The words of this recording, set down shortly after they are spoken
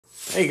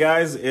Hey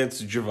guys,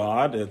 it's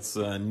Javad. It's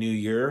New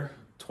Year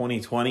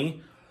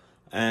 2020,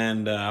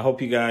 and I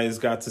hope you guys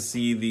got to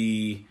see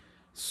the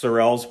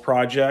Sorel's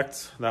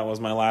project. That was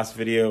my last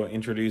video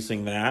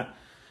introducing that.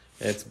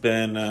 It's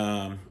been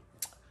a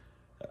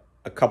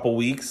couple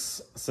weeks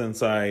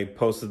since I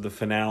posted the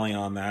finale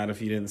on that.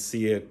 If you didn't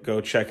see it, go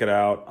check it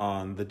out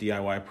on the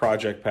DIY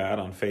project pad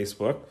on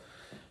Facebook.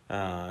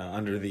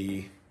 If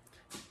you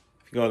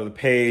go to the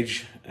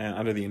page and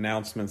under the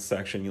announcements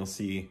section, you'll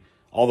see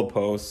all the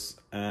posts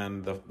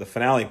and the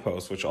finale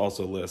post, which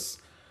also lists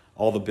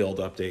all the build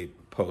update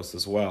posts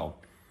as well.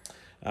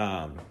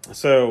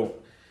 So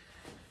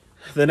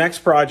the next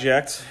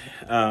project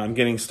I'm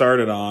getting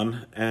started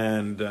on,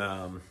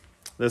 and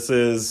this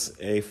is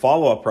a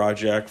follow-up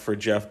project for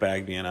Jeff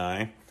Bagby and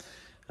I.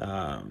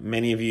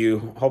 Many of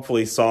you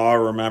hopefully saw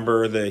or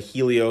remember the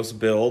Helios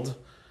build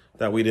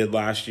that we did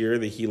last year.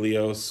 The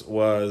Helios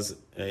was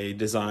a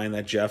design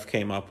that Jeff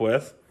came up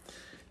with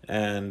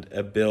and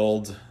a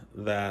build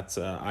that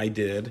I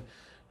did,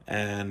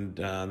 and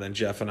then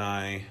Jeff and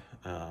I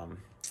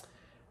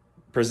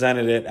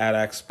presented it at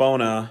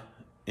Expona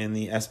in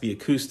the SB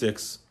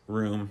Acoustics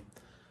room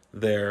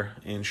there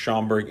in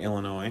Schaumburg,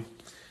 Illinois.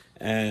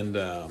 And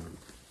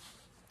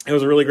it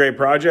was a really great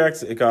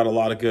project. It got a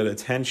lot of good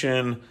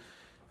attention,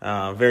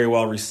 very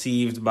well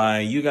received by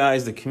you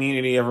guys, the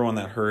community. Everyone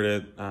that heard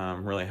it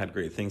really had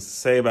great things to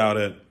say about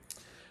it.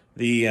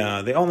 The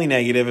only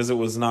negative is it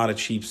was not a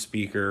cheap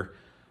speaker.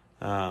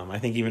 I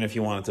think even if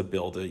you wanted to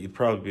build it, you'd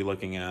probably be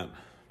looking at,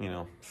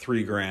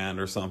 $3,000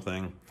 or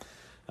something,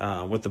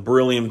 with the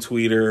beryllium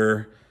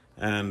tweeter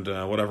and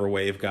whatever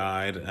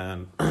waveguide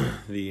and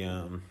the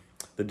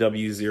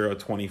W024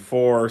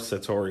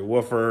 Satori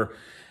woofer,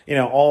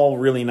 all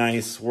really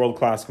nice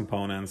world-class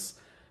components.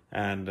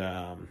 And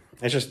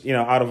it's just,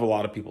 out of a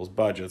lot of people's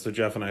budget. So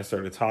Jeff and I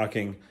started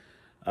talking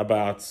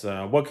about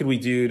what could we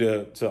do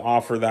to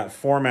offer that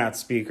format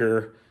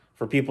speaker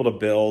for people to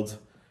build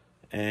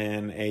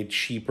and at a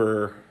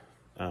cheaper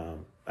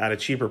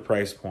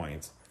price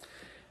point.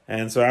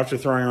 And so after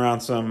throwing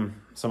around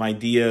some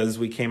ideas,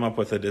 we came up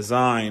with a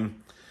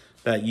design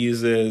that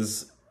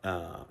uses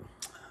an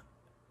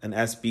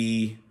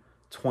SB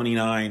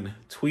 29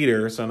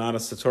 tweeter, so not a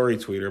Satori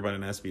tweeter, but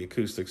an SB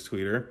Acoustics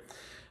tweeter.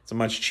 It's a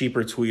much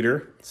cheaper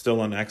tweeter,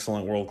 still an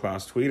excellent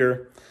world-class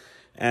tweeter,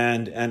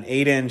 and an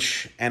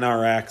 8-inch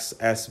NRX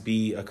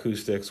SB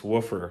Acoustics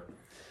woofer.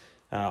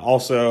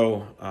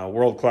 Also,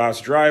 world-class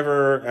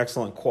driver,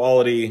 excellent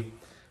quality,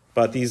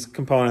 but these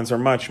components are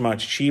much,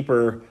 much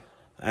cheaper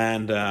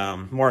and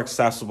more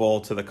accessible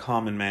to the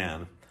common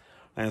man.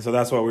 And so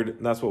that's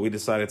what we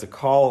decided to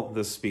call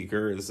this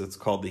speaker. It's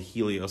called the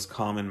Helios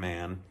Common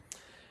Man,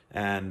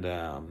 and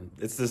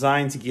it's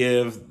designed to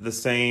give the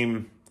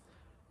same,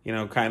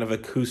 kind of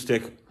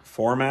acoustic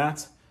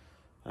format,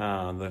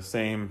 the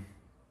same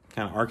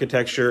kind of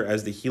architecture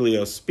as the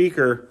Helios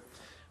speaker,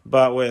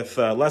 but with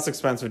less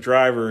expensive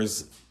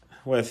drivers,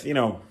 with,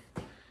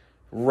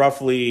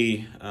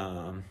 roughly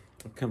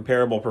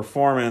comparable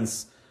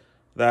performance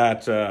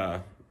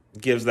that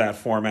gives that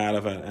format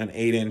of an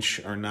 8-inch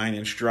or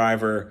 9-inch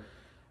driver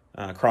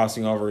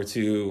crossing over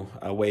to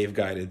a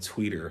wave-guided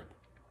tweeter.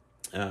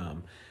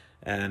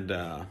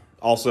 And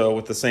also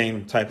with the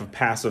same type of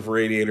passive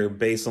radiator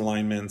base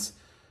alignment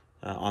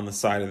on the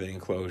side of the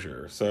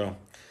enclosure. So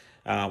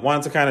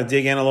wanted to kind of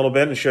dig in a little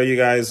bit and show you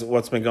guys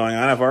what's been going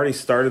on. I've already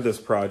started this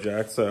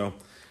project, so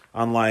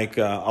unlike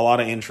a lot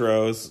of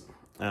intros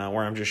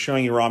where I'm just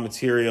showing you raw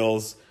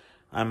materials,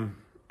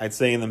 I'd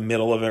say in the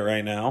middle of it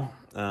right now.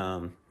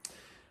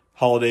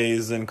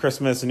 Holidays and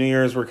Christmas and New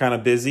Year's were kind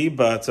of busy,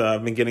 but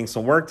I've been getting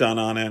some work done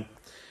on it.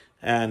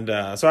 And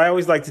so I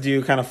always like to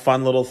do kind of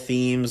fun little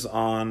themes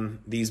on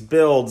these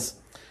builds.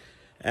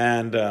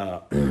 And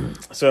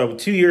so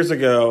 2 years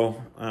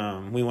ago,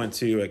 we went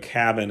to a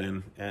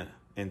cabin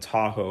in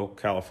Tahoe,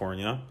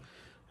 California,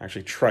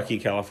 actually Truckee,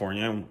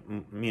 California.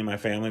 Me and my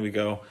family, we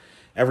go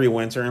every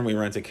winter and we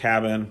rent a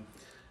cabin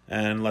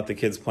and let the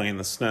kids play in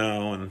the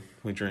snow, and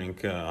we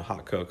drink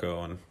hot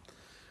cocoa and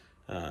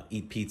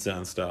eat pizza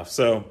and stuff.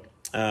 So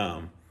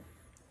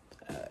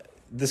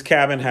this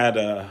cabin had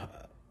a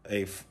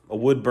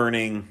wood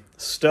burning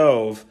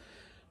stove,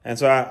 and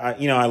so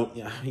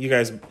you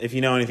guys, if you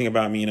know anything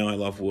about me, I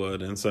love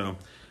wood, and so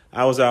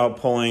I was out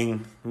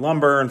pulling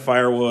lumber and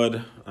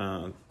firewood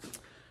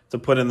to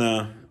put in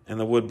the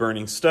wood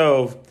burning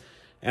stove,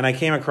 and I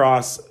came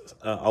across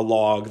a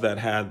log that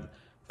had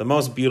the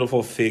most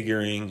beautiful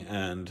figuring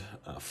and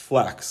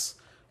flex,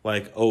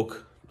 like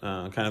oak,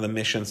 kind of the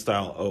mission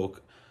style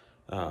oak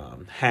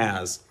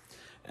has,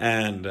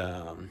 and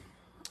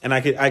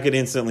I could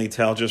instantly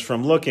tell just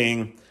from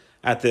looking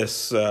at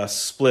this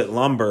split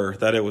lumber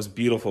that it was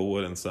beautiful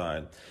wood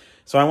inside.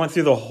 So I went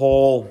through the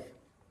whole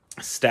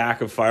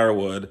stack of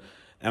firewood,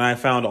 and I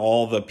found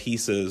all the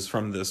pieces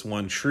from this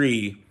one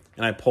tree,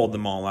 and I pulled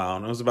them all out.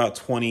 And it was about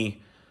 20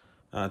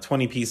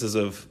 pieces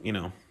of,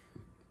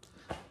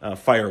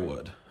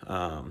 firewood.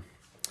 And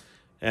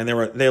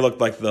they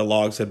looked like the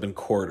logs had been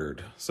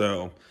quartered.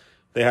 So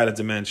they had a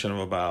dimension of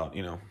about,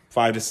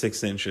 5 to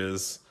 6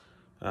 inches.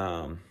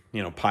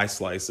 you know, pie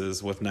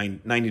slices with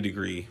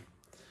 90-degree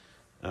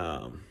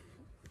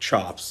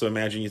chops. So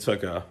imagine you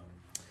took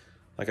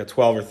like a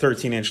 12 or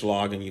 13-inch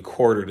log and you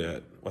quartered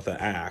it with an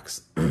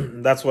axe.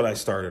 That's what I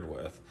started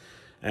with.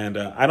 And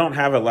I don't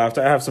have it left.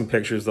 I have some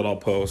pictures that I'll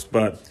post,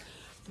 but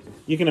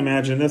you can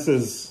imagine this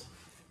is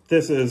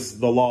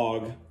the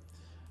log,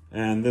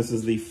 and this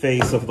is the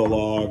face of the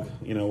log,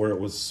 you know, where it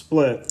was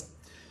split.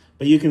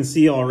 But you can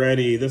see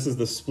already, this is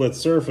the split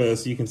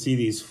surface. You can see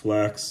these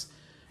flecks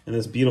and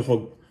this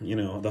beautiful, you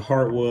know, the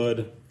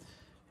heartwood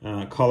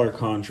color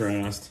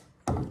contrast.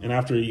 And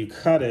after you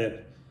cut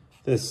it,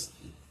 this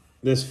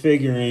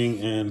figuring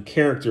and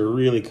character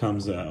really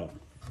comes out.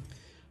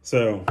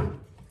 So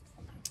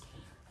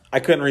I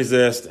couldn't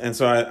resist, and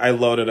so I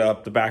loaded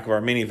up the back of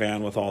our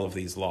minivan with all of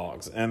these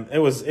logs. And it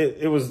was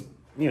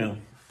you know,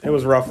 it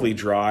was roughly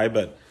dry,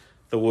 but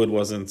the wood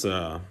wasn't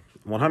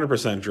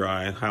 100%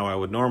 dry, how I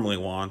would normally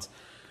want.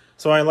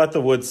 So I let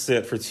the wood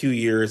sit for 2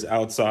 years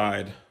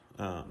outside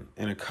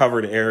in a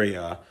covered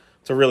area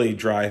to really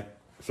dry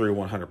through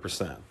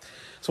 100%.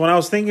 So when I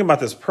was thinking about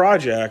this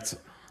project,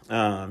 you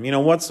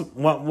know,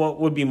 what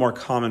would be more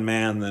common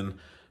man than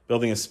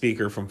building a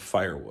speaker from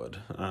firewood?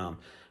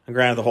 And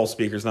granted, the whole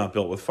speaker is not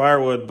built with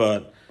firewood,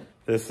 but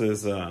this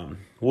is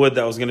wood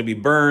that was going to be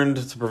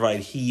burned to provide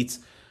heat,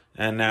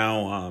 and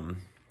now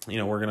you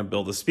know, we're going to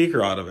build a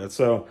speaker out of it.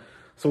 So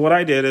what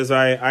I did is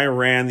I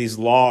ran these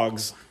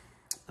logs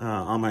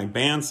on my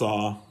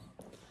bandsaw,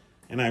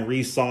 and I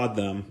resawed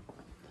them.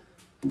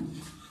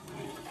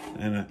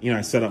 And you know,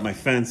 I set up my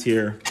fence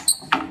here,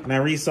 and I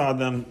resawed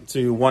them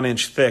to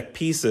 1-inch thick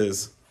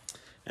pieces,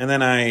 and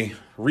then I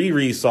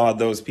resawed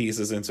those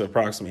pieces into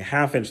approximately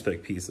 1/2-inch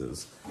thick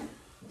pieces.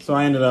 So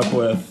I ended up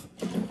with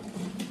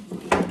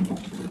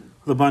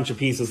a bunch of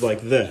pieces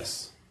like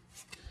this.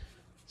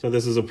 So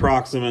this is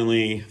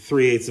approximately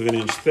 3/8 of an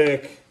inch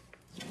thick.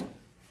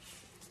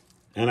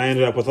 And I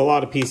ended up with a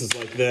lot of pieces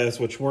like this,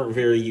 which weren't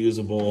very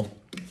usable.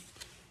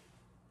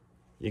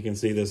 You can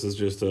see this is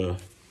just a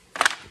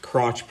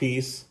crotch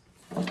piece,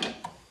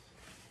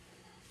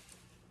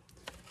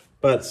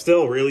 but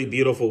still really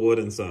beautiful wood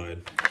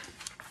inside.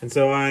 And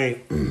so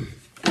I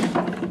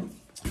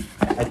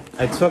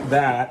took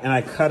that and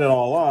I cut it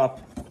all up,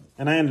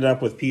 and I ended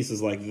up with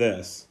pieces like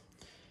this.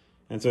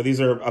 And so these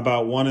are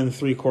about 1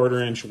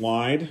 3/4 inch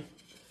wide.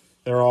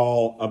 They're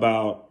all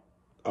about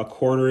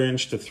 1/4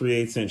 inch to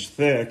 3/8 inch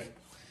thick.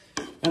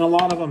 And a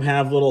lot of them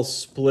have little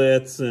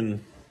splits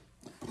and,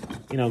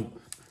 you know,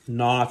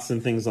 knots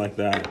and things like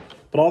that.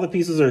 But all the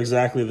pieces are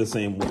exactly the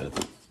same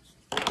width.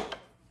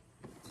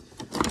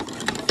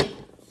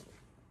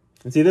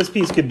 And see, this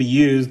piece could be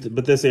used,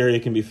 but this area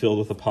can be filled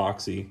with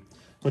epoxy,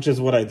 which is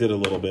what I did a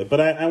little bit. But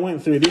I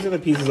went through, these are the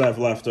pieces I've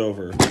left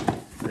over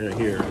right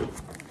here.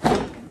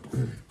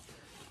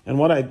 And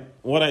what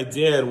I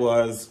did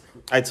was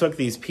I took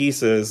these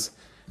pieces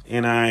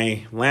and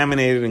I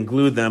laminated and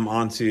glued them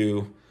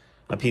onto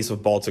a piece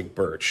of Baltic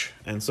birch.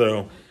 And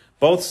so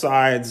both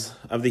sides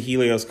of the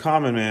Helios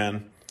Common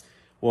Man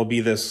will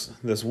be this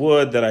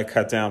wood that I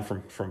cut down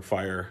from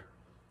fire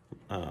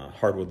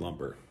hardwood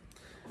lumber.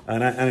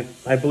 And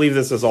I believe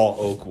this is all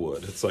oak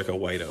wood. It's like a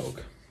white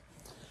oak.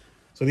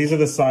 So these are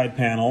the side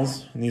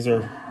panels, and these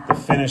are the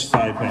finished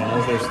side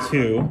panels. There's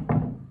 2.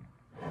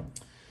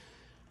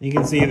 You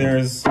can see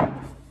there's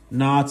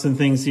knots and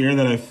things here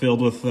that I've filled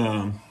with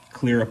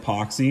clear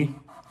epoxy.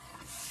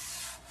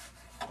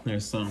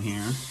 There's some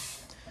here.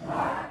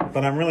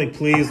 But I'm really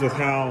pleased with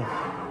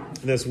how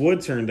this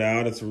wood turned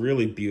out. It's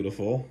really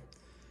beautiful.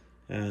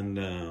 And,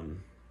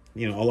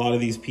 you know, a lot of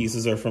these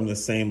pieces are from the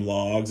same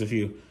logs. If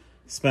you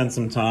spend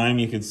some time,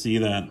 you can see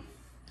that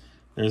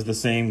there's the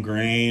same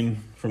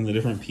grain from the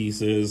different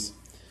pieces.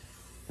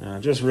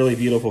 Just really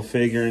beautiful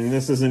figuring.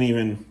 This isn't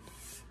even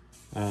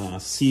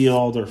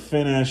sealed or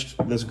finished.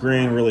 This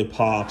grain really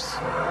pops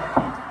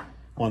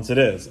once it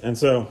is. And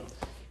so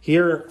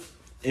here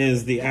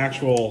is the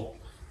actual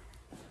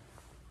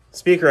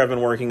speaker I've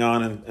been working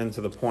on and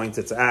to the point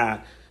it's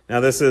at.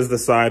 Now this is the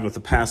side with the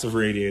passive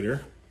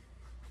radiator.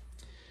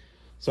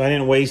 So I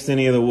didn't waste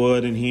any of the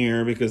wood in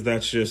here because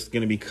that's just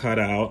going to be cut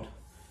out.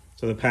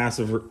 So the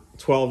passive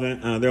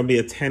 12-inch, there'll be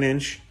a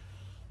 10-inch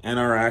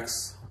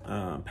NRX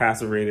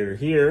passive radiator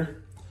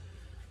here.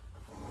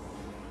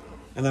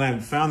 And then I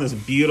found this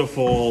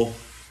beautiful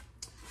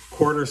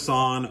quarter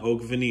sawn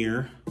oak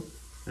veneer.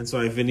 And so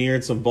I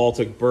veneered some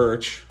Baltic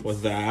birch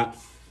with that.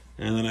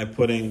 And then I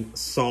put in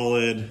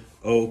solid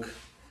oak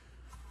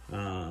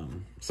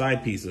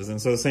side pieces.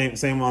 And so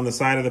same on the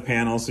side of the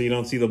panel, so you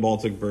don't see the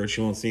Baltic birch.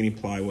 You won't see any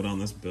plywood on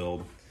this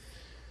build.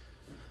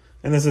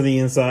 And this is the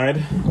inside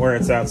where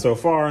it's at so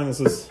far. And this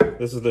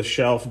is the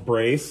shelf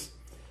brace.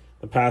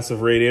 The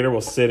passive radiator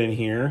will sit in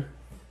here.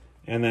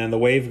 And then the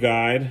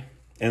waveguide,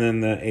 and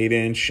then the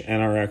 8-inch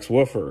NRX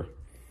woofer.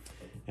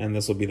 And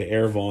this will be the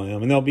air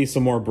volume. And there'll be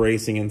some more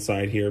bracing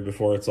inside here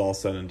before it's all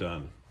said and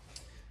done.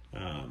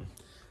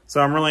 So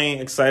I'm really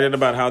excited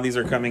about how these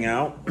are coming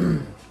out.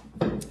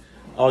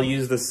 I'll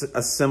use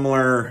a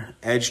similar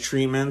edge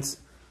treatment,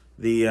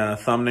 the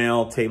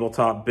thumbnail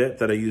tabletop bit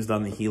that I used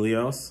on the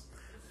Helios.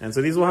 And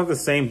so these will have the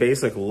same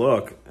basic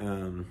look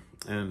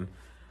and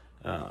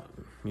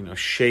you know,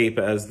 shape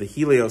as the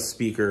Helios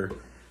speaker,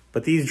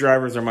 but these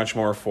drivers are much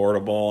more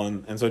affordable.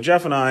 And so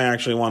Jeff and I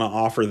actually want to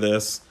offer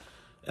this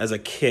as a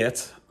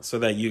kit so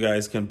that you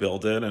guys can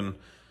build it. And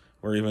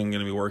we're even going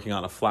to be working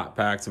on a flat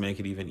pack to make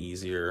it even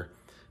easier.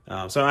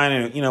 So I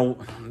know, you know,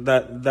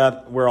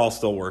 that we're all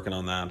still working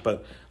on that,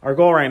 but our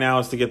goal right now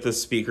is to get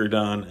this speaker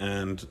done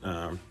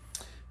and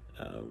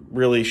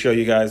really show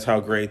you guys how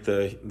great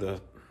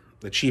the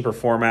cheaper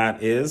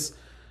format is.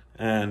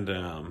 And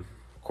of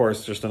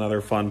course, just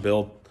another fun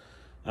build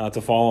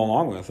to follow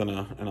along with, and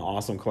an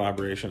awesome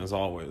collaboration as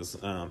always.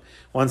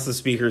 Once the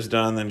speaker's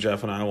done, then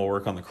Jeff and I will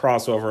work on the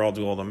crossover. I'll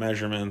do all the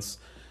measurements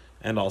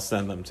and I'll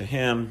send them to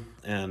him,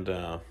 and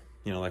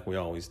you know, like we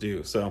always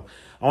do. So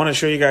I want to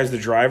show you guys the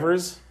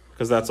drivers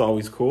because that's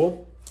always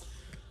cool.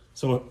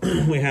 So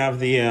we have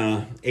the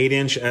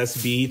 8-inch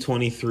SB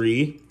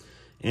 23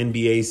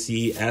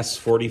 NBAC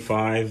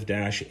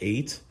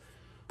S45-8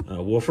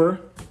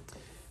 woofer.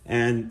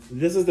 And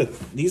these are the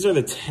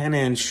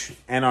 10-inch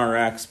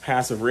NRX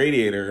passive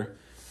radiator,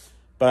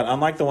 but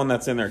unlike the one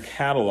that's in their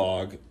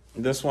catalog,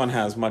 this one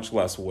has much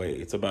less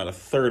weight. It's about a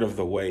third of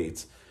the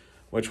weight,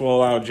 which will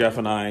allow Jeff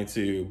and I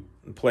to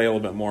play a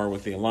little bit more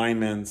with the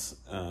alignments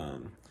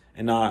and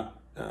not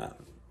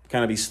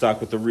kind of be stuck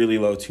with the really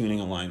low tuning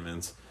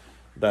alignments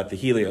that the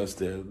Helios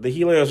did. The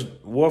Helios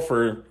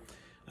woofer,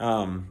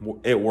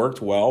 it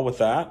worked well with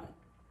that,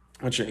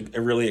 which it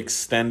really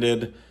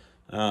extended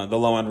the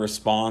low-end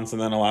response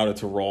and then allowed it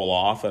to roll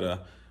off at a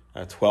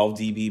 12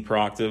 dB per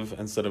octave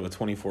instead of a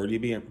 24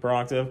 dB per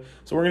octave.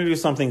 So we're going to do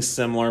something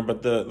similar,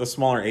 but the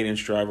smaller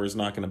 8-inch driver is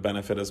not going to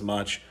benefit as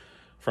much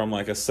from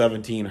like a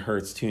 17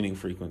 hertz tuning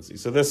frequency.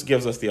 So this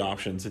gives us the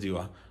option to do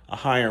a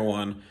higher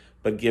one,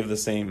 but give the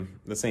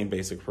same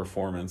basic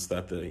performance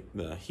that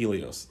the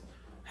Helios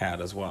had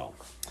as well.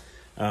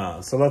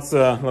 So let's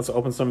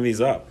open some of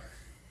these up.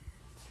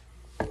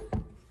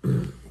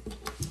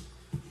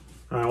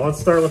 All right, let's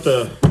start with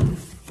the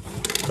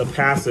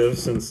passive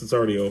since it's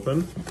already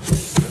open.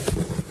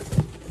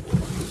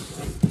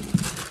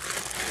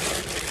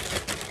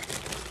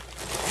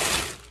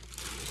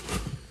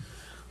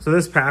 So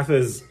this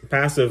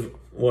passive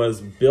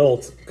was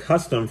built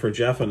custom for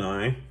Jeff and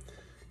I,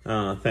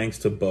 thanks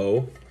to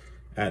Bo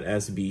at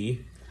SB.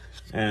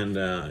 And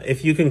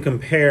if you can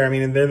compare, I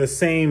mean, they're the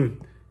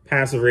same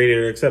passive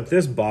radiator, except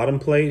this bottom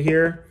plate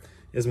here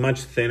is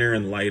much thinner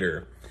and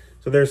lighter.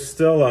 So there's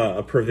still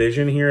a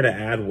provision here to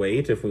add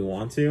weight if we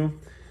want to,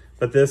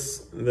 but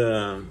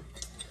the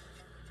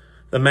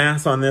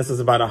mass on this is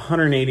about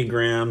 180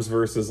 grams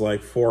versus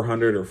like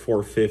 400 or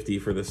 450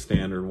 for the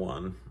standard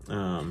one.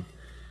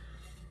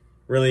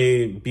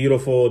 Really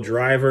beautiful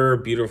driver,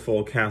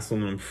 beautiful cast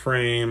aluminum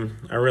frame.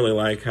 I really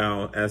like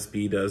how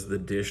SB does the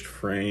dished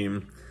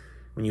frame.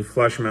 When you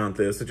flush mount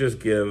this, it just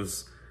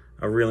gives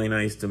a really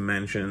nice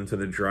dimension to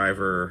the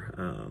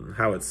driver,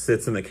 how it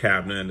sits in the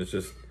cabinet. It's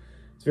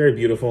very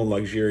beautiful and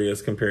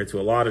luxurious compared to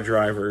a lot of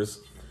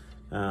drivers.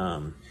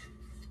 Not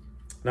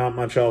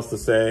much else to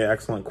say.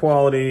 Excellent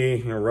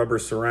quality, you know, rubber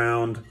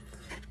surround,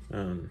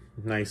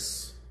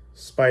 nice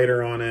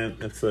spider on it.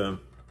 It's a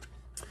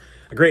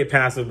great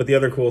passive, but the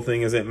other cool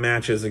thing is it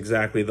matches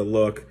exactly the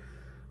look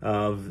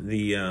of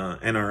the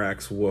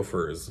NRX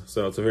woofers.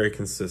 So it's a very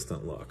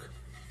consistent look.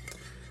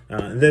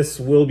 This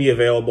will be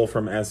available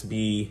from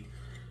SB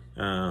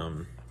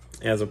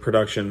as a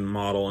production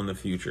model in the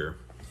future.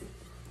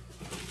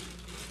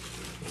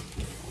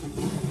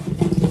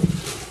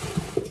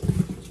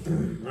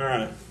 All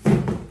right.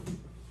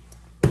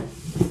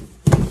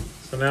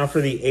 So now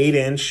for the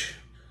 8-inch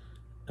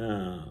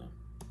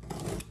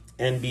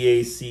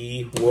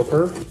NBAC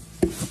woofer.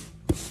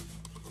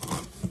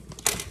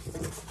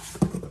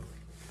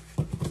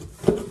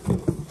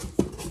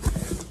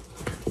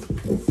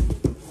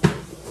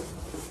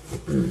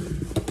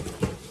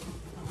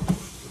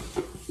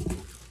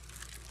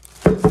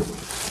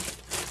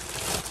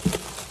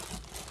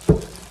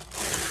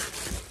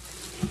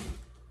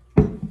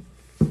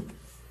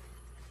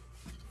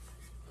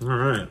 All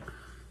right.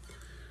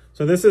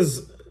 So this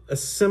is a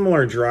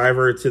similar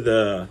driver to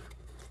the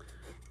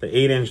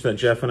 8-inch that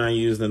Jeff and I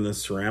used in the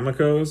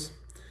Ceramicos,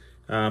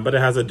 but it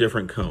has a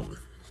different cone.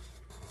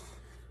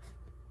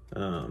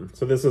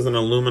 So this is an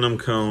aluminum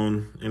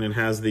cone, and it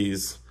has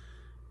these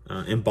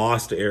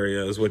embossed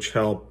areas which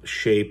help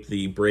shape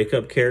the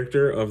breakup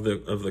character of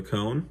the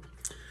cone.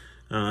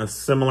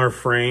 Similar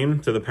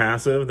frame to the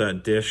passive,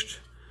 that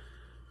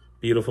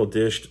beautiful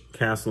dished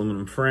cast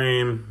aluminum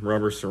frame,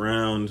 rubber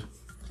surround,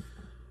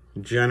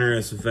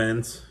 generous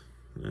vent,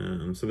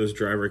 so this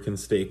driver can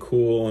stay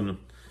cool and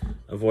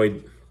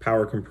avoid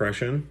power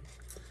compression.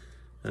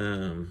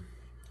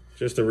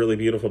 Just a really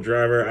beautiful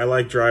driver. I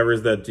like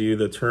drivers that do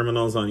the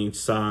terminals on each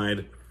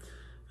side.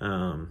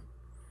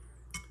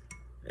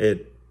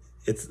 It's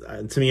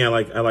to me, I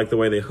like the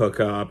way they hook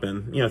up,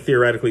 and you know,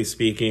 theoretically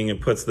speaking,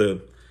 it puts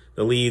the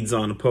leads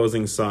on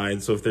opposing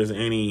sides. So if there's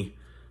any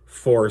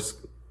force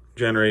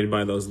generated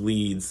by those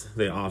leads,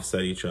 they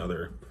offset each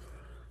other.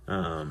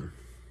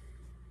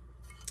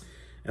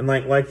 And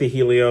like the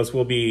Helios,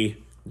 we'll be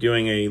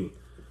doing a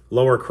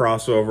lower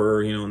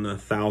crossover, you know, in the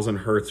 1,000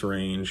 hertz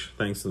range,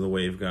 thanks to the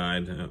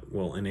waveguide.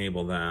 Will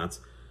enable that.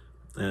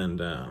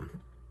 And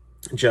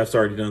Jeff's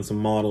already done some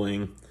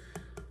modeling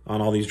on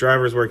all these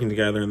drivers working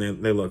together,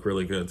 and they look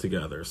really good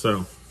together.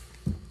 So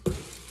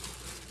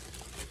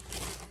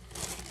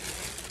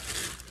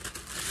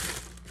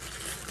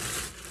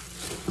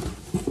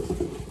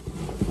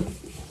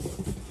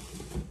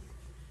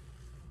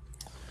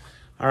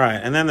all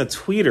right, and then the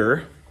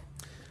tweeter.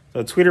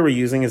 So the tweeter we're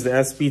using is the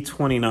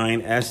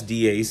SB29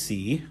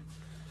 SDAC.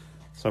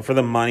 So for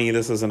the money,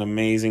 this is an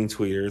amazing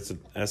tweeter. It's an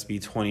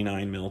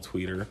SB29 mil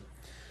tweeter.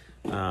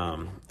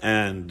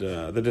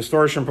 The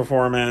distortion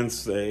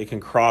performance, it can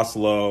cross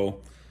low.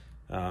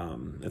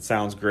 It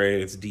sounds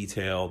great. It's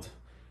detailed.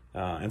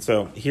 And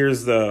so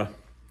here's the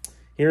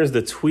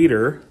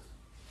tweeter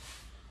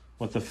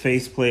with the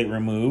faceplate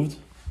removed.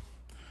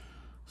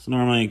 So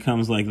normally it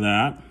comes like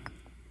that.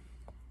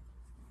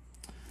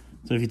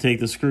 So if you take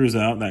the screws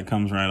out, that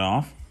comes right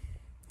off.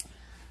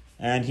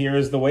 And here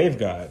is the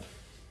waveguide.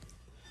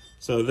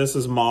 So this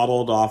is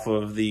modeled off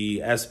of the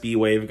SB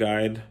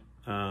waveguide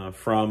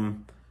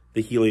from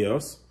the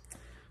Helios,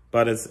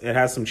 but it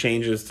has some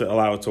changes to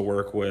allow it to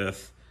work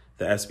with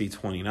the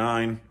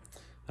SB29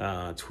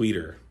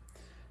 tweeter.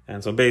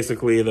 And so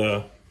basically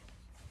the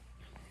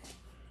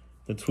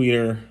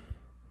tweeter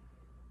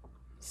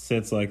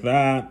sits like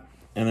that,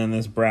 and then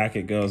this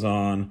bracket goes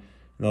on.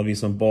 There'll be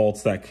some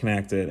bolts that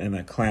connect it and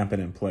that clamp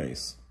it in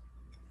place.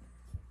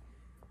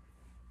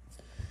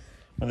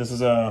 But this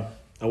is a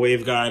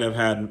waveguide I've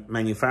had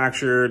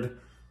manufactured.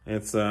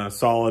 It's a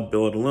solid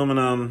billet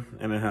aluminum,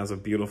 and it has a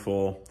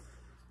beautiful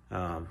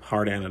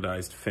hard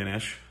anodized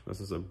finish. This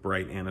is a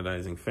bright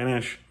anodizing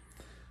finish.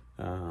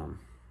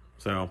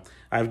 So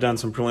I've done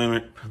some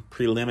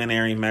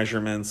preliminary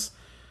measurements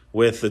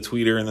with the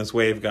tweeter and this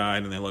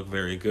waveguide, and they look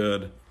very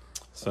good.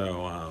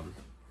 So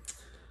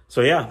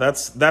yeah,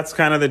 that's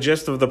kind of the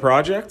gist of the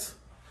project.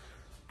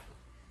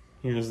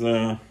 Here's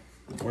where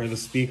the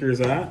speaker's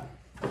at.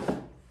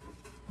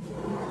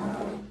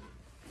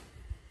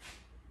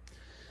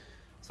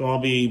 So I'll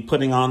be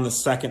putting on the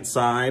second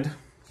side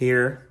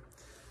here,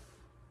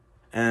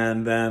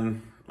 and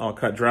then I'll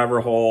cut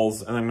driver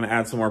holes, and I'm going to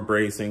add some more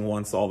bracing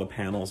once all the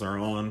panels are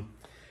on,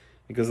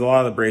 because a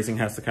lot of the bracing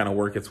has to kind of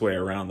work its way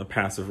around the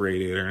passive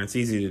radiator, and it's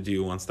easy to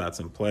do once that's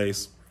in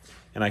place.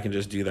 And I can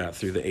just do that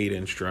through the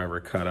 8-inch driver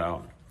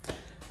cutout.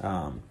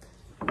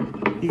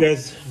 You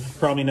guys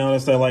probably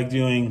noticed I like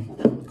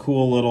doing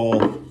cool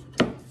little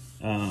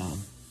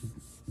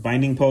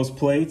binding post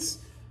plates,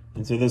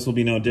 and so this will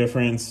be no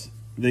different.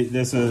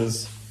 This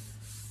is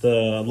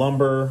the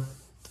lumber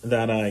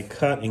that I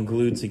cut and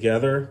glued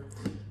together,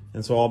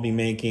 and so I'll be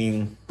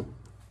making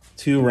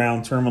 2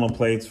 round terminal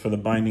plates for the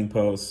binding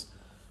posts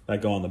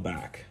that go on the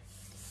back,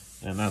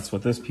 and that's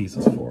what this piece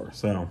is for.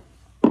 So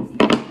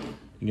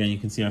again, you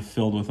can see I've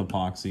filled with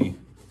epoxy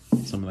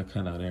some of the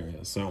cutout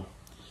areas. So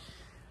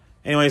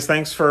anyways,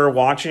 thanks for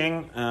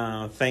watching.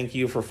 Thank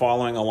you for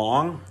following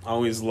along.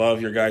 Always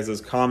love your guys'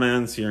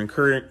 comments, your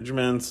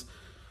encouragements,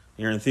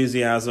 your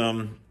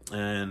enthusiasm,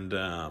 and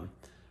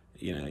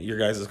you know, your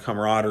guys'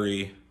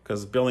 camaraderie,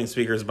 because building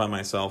speakers by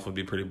myself would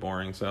be pretty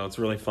boring. So it's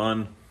really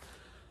fun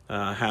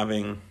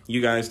having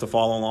you guys to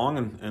follow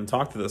along and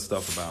talk to this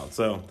stuff about.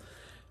 So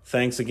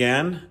thanks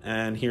again,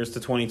 and here's to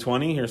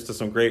 2020. Here's to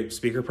some great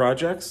speaker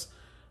projects.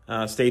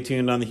 Stay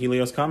tuned on the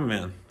Helios Common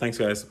Man. Thanks,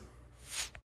 guys.